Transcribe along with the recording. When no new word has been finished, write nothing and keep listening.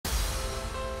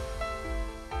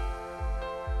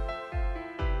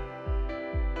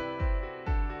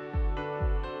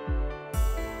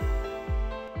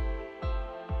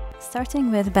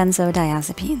Starting with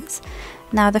benzodiazepines.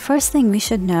 Now, the first thing we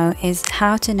should know is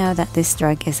how to know that this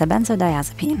drug is a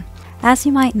benzodiazepine. As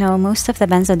you might know, most of the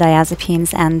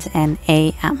benzodiazepines end in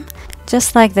AM,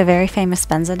 just like the very famous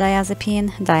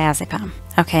benzodiazepine, diazepam.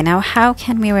 Okay, now how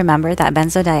can we remember that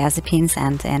benzodiazepines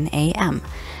end in AM?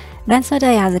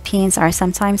 Benzodiazepines are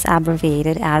sometimes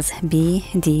abbreviated as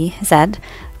BDZ,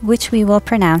 which we will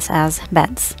pronounce as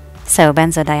BEDS. So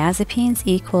benzodiazepines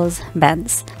equals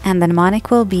beds, and the mnemonic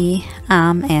will be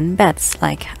in beds,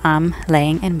 like I'm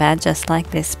laying in bed just like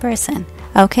this person.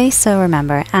 Okay, so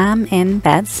remember, am in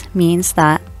beds means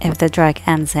that if the drug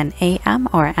ends in AM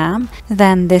or am,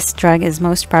 then this drug is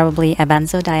most probably a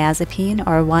benzodiazepine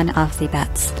or one of the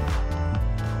beds.